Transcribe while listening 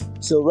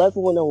So right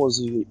from when I was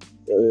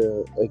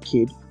a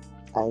kid,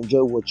 I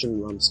enjoy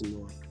watching Ramsey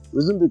Noah.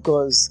 Reason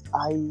because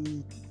I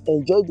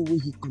enjoy the way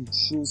he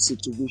controls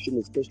situation,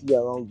 especially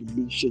around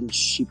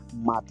relationship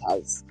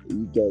matters.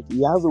 You get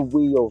he has a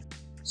way of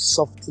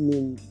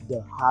softening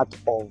the heart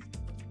of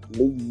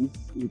ladies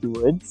with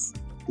words.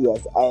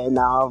 Yes, and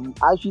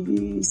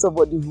actually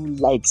somebody who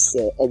likes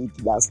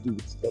anything that's to do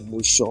with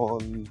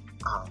emotion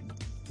and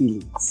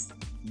feelings.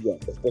 Yeah,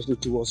 especially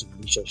towards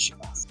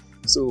relationships.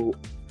 So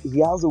he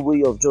has a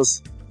way of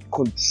just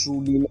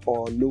controlling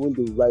or knowing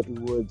the right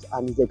words,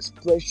 and his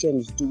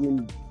expressions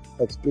doing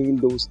explaining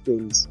those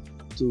things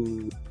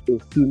to a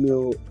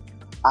female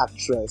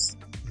actress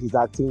he's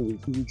acting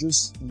with. You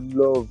just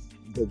love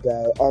the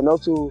guy, and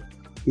also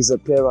his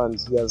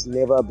appearance. He has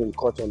never been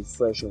caught on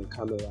fresh on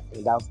camera,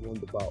 and that's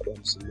one about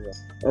Samira.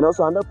 And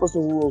also another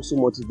person who also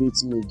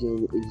motivates me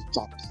again is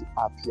Jackie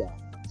Appiah,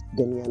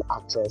 Ghanaian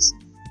actress.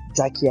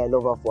 Jackie, I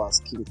love her for her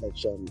skin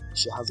complexion.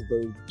 She has a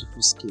very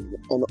beautiful skin,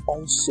 and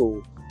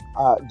also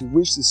the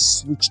way she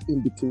switched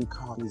in between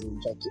characters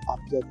in Jackie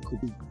Appiah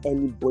could be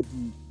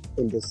anybody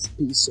in the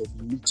space of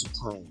little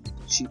time.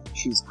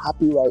 She's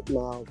happy right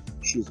now.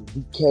 She's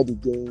wicked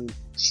again.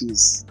 She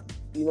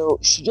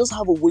just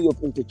have a way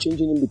of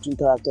interchanging in between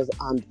characters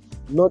and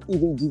not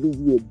even giving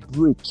you a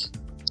break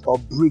or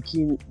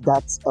breaking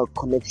that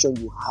connection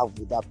you have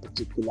with that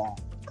particular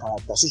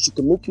character. So she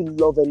can make you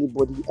love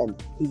anybody and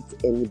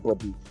hate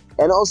anybody.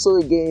 And also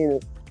again,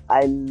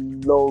 I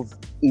love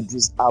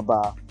Idris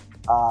Abba,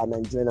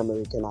 Nigerian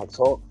American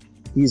actor.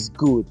 He's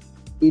good.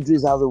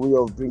 Idris has a way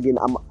of bringing.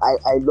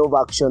 I love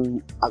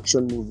action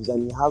movies,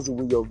 and he has a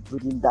way of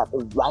bringing that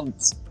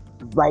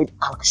right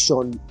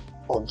action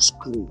on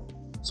screen.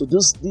 So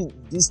these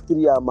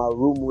three are my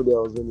role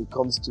models when it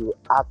comes to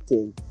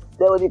acting.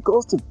 Then when it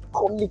comes to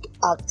comic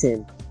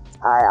acting,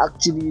 I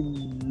actually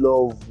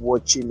love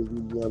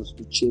watching Williams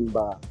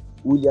Uchemba.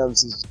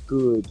 Williams is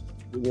good.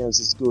 Williams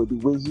is good. The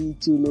way he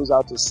too knows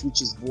how to switch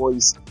his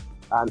voice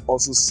and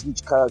also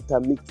switch character,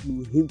 make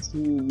you hate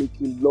him, make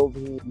you love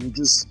him.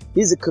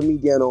 He's a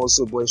comedian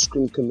also, but a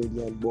screen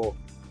comedian,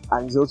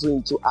 and he's also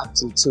into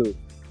acting too.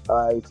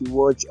 If you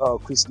watch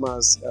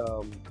Christmas,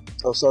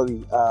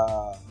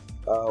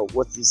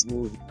 what's this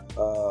movie?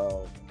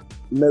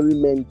 Merry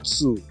Men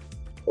 2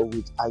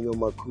 with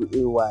Ayomaku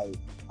AY.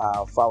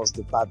 Faust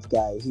the bad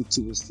guy. He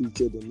too was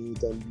featured in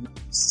it, and you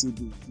see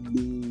the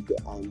lead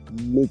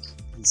and make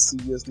the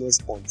seriousness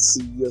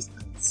unserious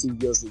and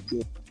serious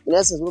again. In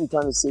essence, what I'm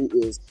trying to say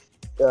is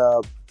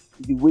the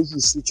way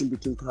he's switching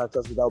between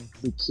characters without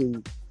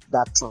breaking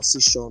that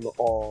transition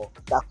or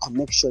that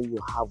connection you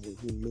have with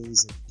him.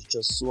 Amazing. It's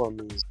just so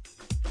amazing.